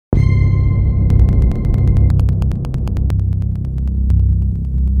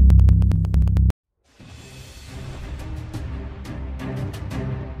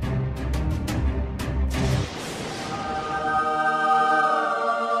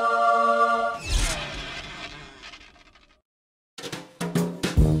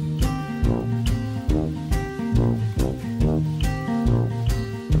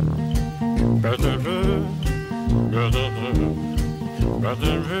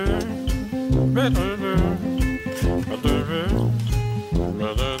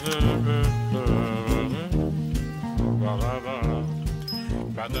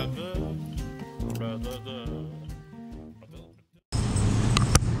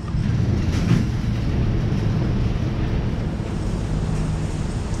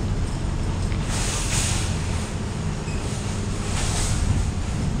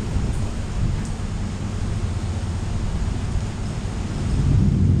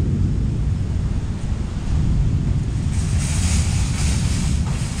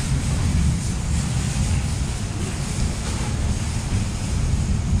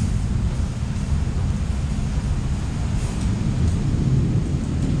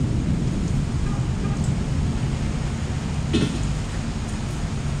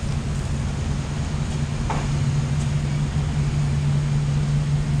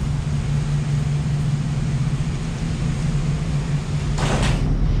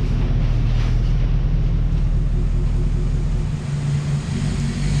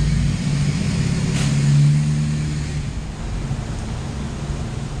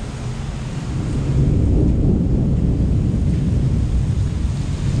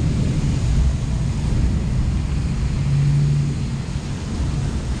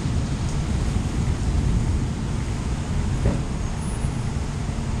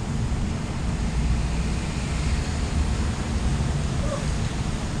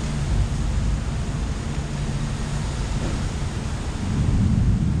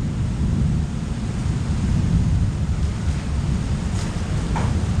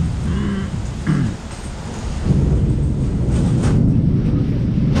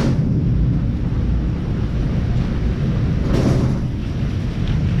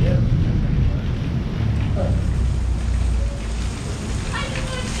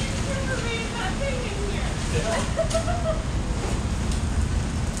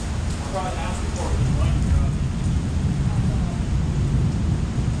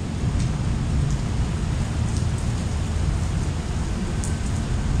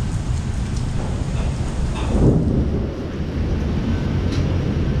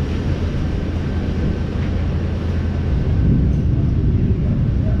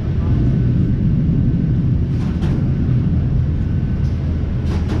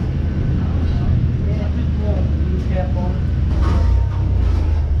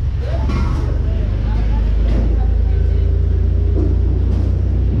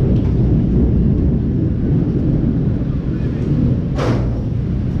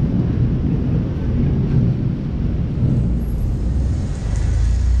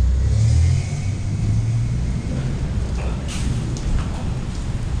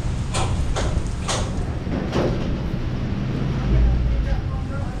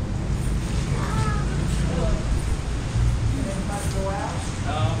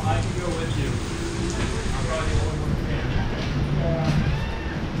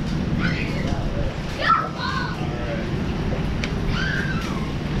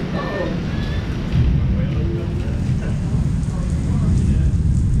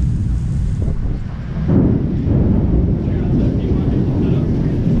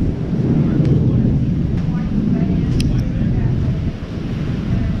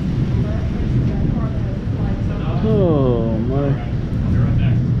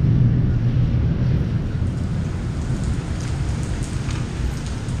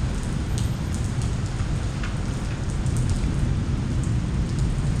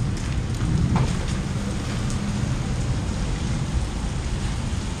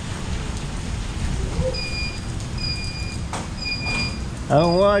I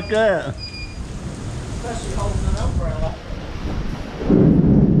don't like that. Especially holding an umbrella.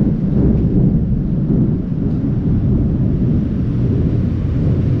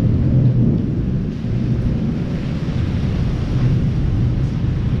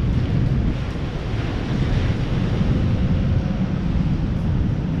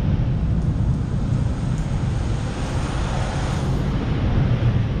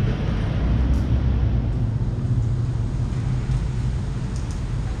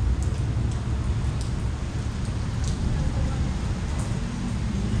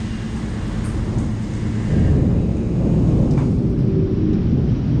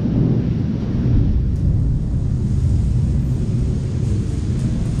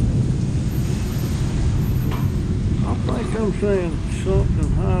 I'm saying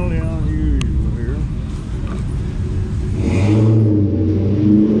something highly unusual here.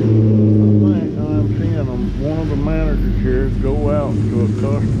 I think I'm seeing one of the managers here go out to a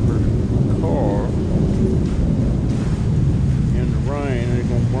customer's car in the rain. They're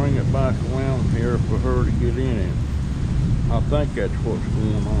going to bring it back around here for her to get in it. I think that's what's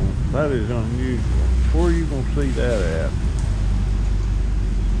going on. That is unusual. Where are you going to see that at?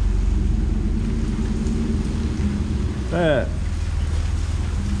 That.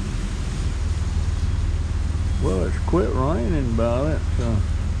 Well, it's quit raining about it, so.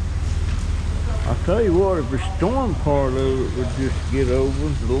 I'll tell you what, if the storm part of it would just get over,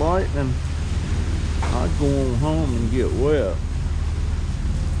 the lightning, I'd go on home and get wet.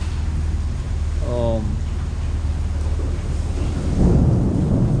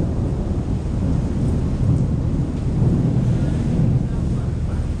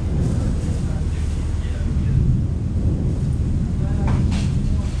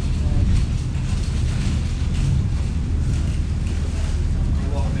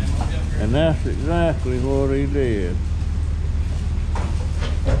 And that's exactly what he did.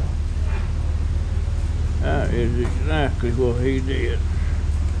 That is exactly what he did.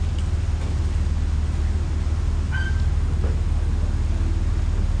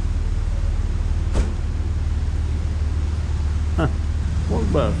 Huh. What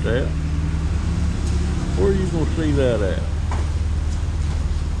about that? Where are you going to see that at?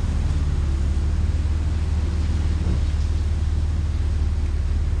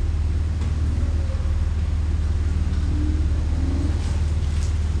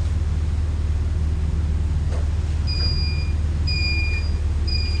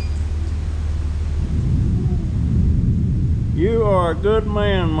 You are a good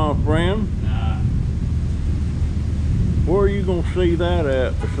man, my friend. Nah. Where are you going to see that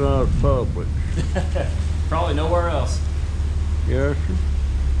at besides Publix? Probably nowhere else. Yes, sir.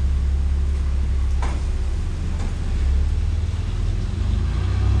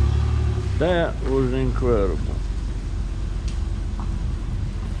 That was incredible.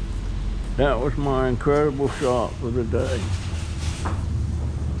 That was my incredible shot for the day.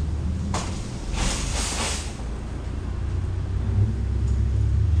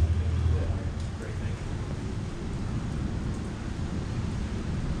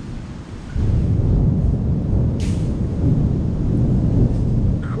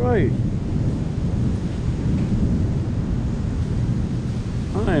 Crazy.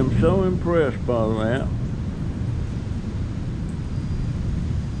 I am so impressed by that.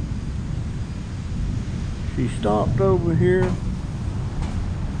 She stopped over here.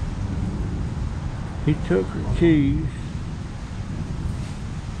 He took her keys,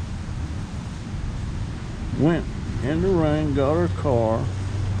 went in the rain, got her car,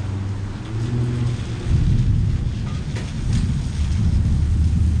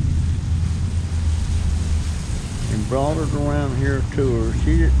 and brought it around here to her.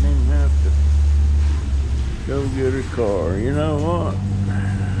 She didn't even have to go get her car. You know what?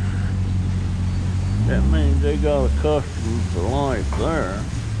 That means they got a customer for life there.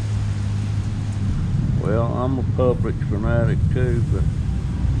 Well, I'm a Publix fanatic too, but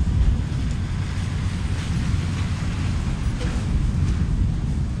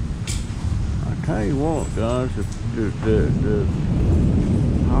I tell you what, guys, the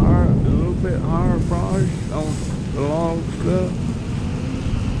higher, a little bit higher price on a lot of stuff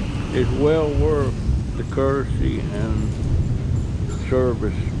is well worth the courtesy and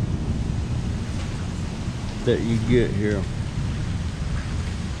service that you get here.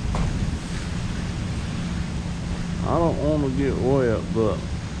 I don't want to get wet, but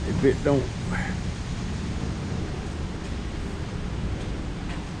if it don't,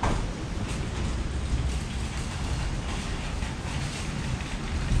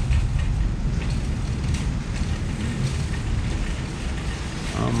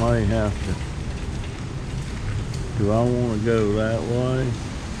 I may have to. Do I want to go that way?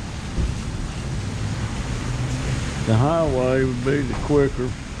 The highway would be the quicker.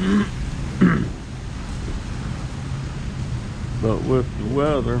 But with the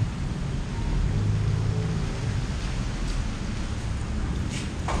weather,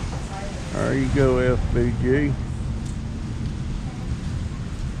 there you go, FBG.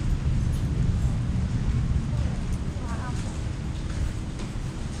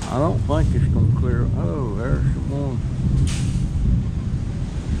 I don't think it's gonna clear. Oh, there's the one.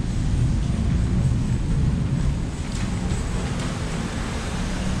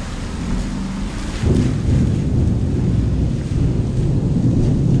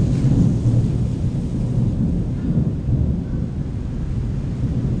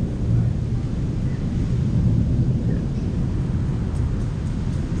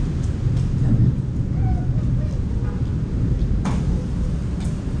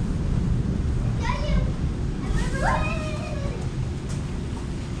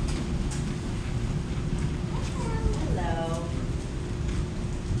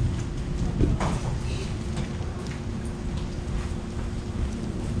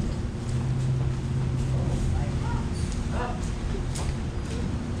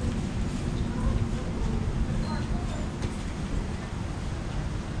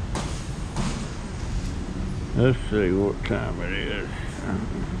 Let's see what time it is.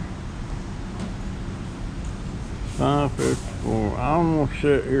 5:54. I'm gonna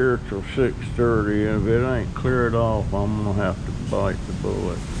sit here till 6:30. If it ain't cleared off, I'm gonna have to bite the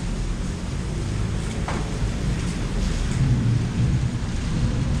bullet.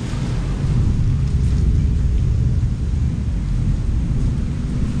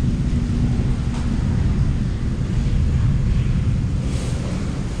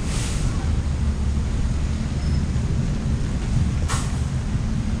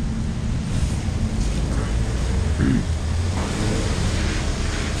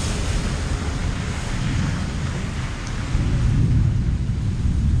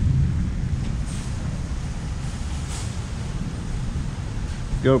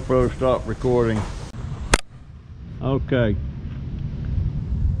 GoPro, stop recording. Okay,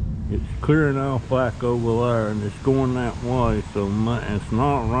 it's clearing off back over there and it's going that way, so it's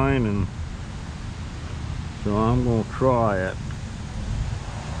not raining, so I'm gonna try it.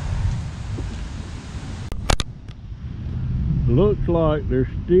 Looks like there's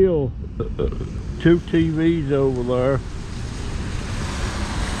still 2 TVs over there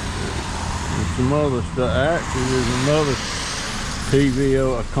and some other stuff. Actually, there's another TV,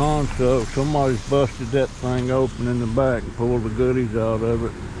 a console. Somebody's busted that thing open in the back and pulled the goodies out of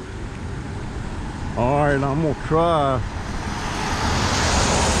it. Alright, I'm gonna try.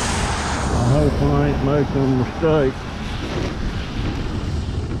 I hope I ain't making a mistake.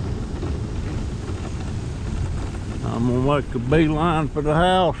 I'm gonna make a beeline for the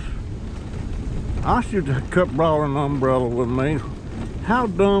house. I should have brought an umbrella with me. How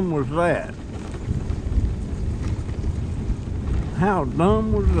dumb was that? How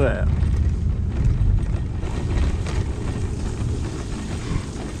dumb was that?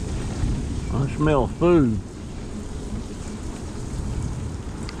 I smell food.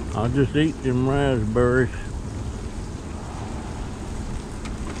 I'll just eat them raspberries.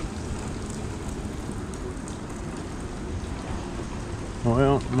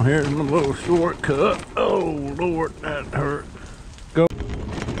 Well, here's my little shortcut. Oh Lord, that hurt. Go.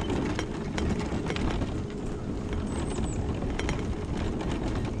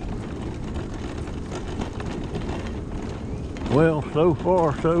 Well, so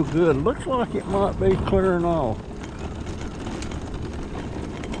far so good. Looks like it might be clearing off.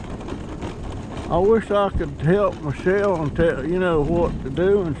 I wish I could help Michelle and tell, you know, what to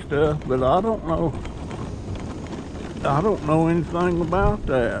do and stuff, but I don't know. I don't know anything about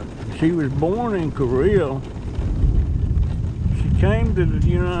that. She was born in Korea. She came to the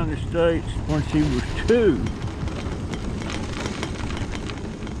United States when she was 2.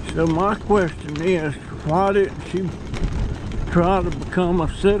 So my question is, why didn't she try to become a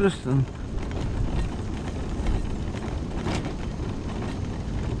citizen?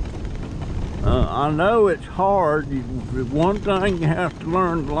 I know it's hard. One thing, you have to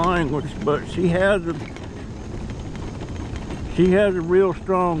learn the language, but she has a real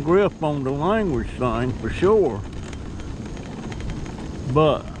strong grip on the language thing for sure.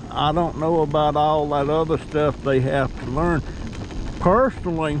 But I don't know about all that other stuff they have to learn.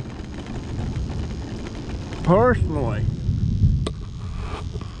 Personally,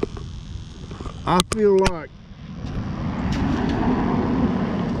 I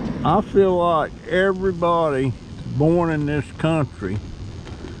feel like everybody born in this country,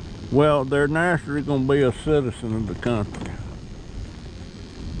 well, they're naturally going to be a citizen of the country.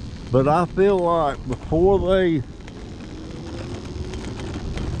 But I feel like before they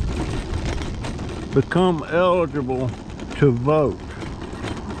become eligible to vote,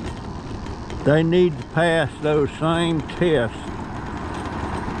 they need to pass those same tests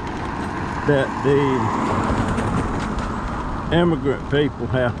that the immigrant people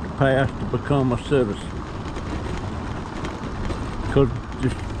have to pass to become a citizen. Because the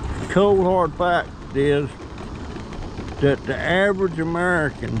cold hard fact is that the average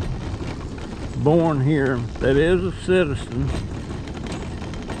American born here that is a citizen,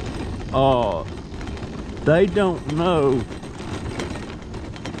 they don't know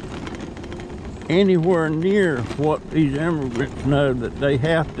anywhere near what these immigrants know that they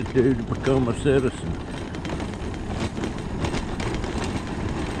have to do to become a citizen.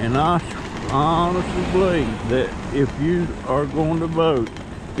 And I honestly believe that if you are going to vote,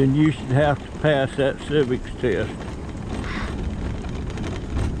 then you should have to pass that civics test.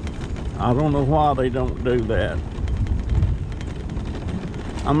 I don't know why they don't do that.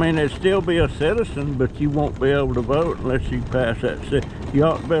 I mean, it'd still be a citizen, but you won't be able to vote unless you pass that. You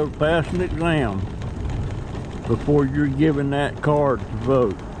ought to be able to pass an exam before you're given that card to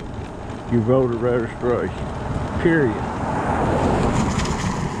vote, your voter registration, period.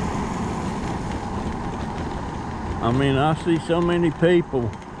 I mean, I see so many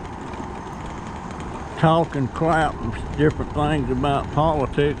people talking crap and different things about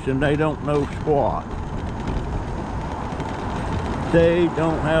politics, and they don't know squat. They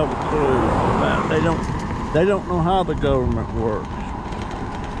don't have a clue about it. They don't know how the government works.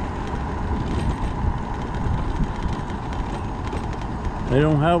 They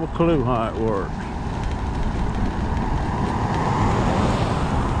don't have a clue how it works.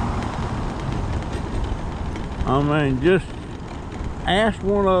 I mean, just ask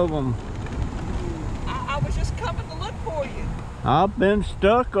one of them. I was just coming to look for you. I've been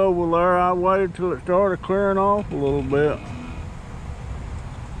stuck over there. I waited till it started clearing off a little bit.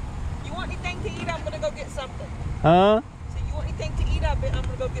 You want anything to eat? I'm gonna go get something. Huh? So you want anything to eat? I'm gonna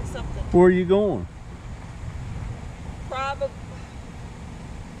go get something. Where are you going? Probably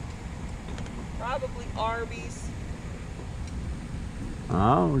Arby's.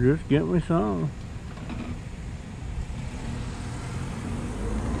 Oh, just get me some.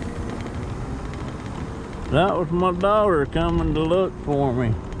 That was my daughter coming to look for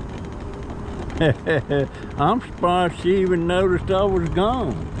me. I'm surprised she even noticed I was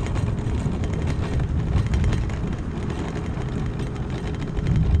gone.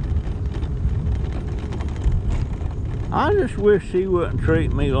 I just wish she wouldn't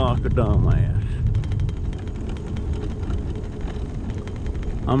treat me like a dumbass.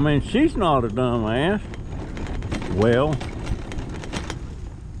 I mean, she's not a dumbass. Well,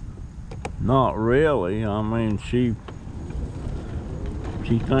 not really. I mean, she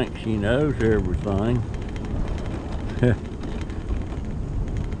thinks she knows everything.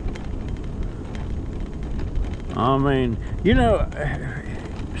 I mean, you know,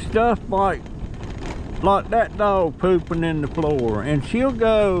 stuff like that dog pooping in the floor, and she'll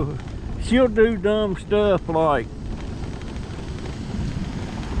do dumb stuff like,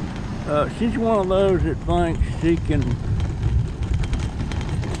 she's one of those that thinks she can,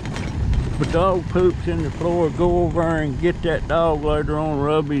 if a dog poops in the floor, go over there and get that dog later on,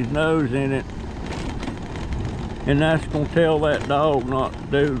 rub his nose in it, and that's gonna tell that dog not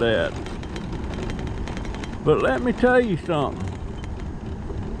to do that. But let me tell you something.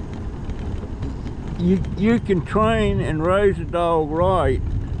 You can train and raise a dog right,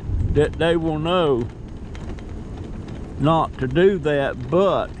 that they will know not to do that.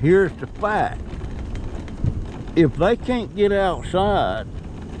 But here's the fact: if they can't get outside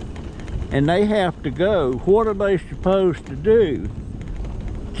and they have to go, what are they supposed to do?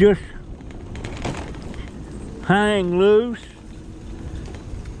 Just hang loose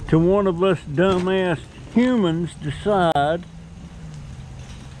till one of us dumbass humans decide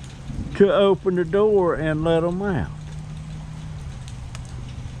to open the door and let them out?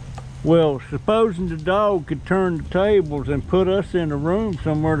 Well, supposing the dog could turn the tables and put us in a room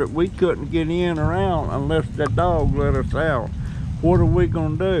somewhere that we couldn't get in or out unless that dog let us out, what are we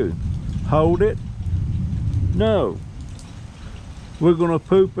gonna do? Hold it? No. We're gonna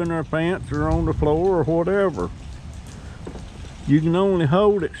poop in our pants or on the floor or whatever. You can only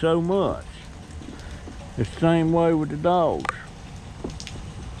hold it so much. It's the same way with the dogs.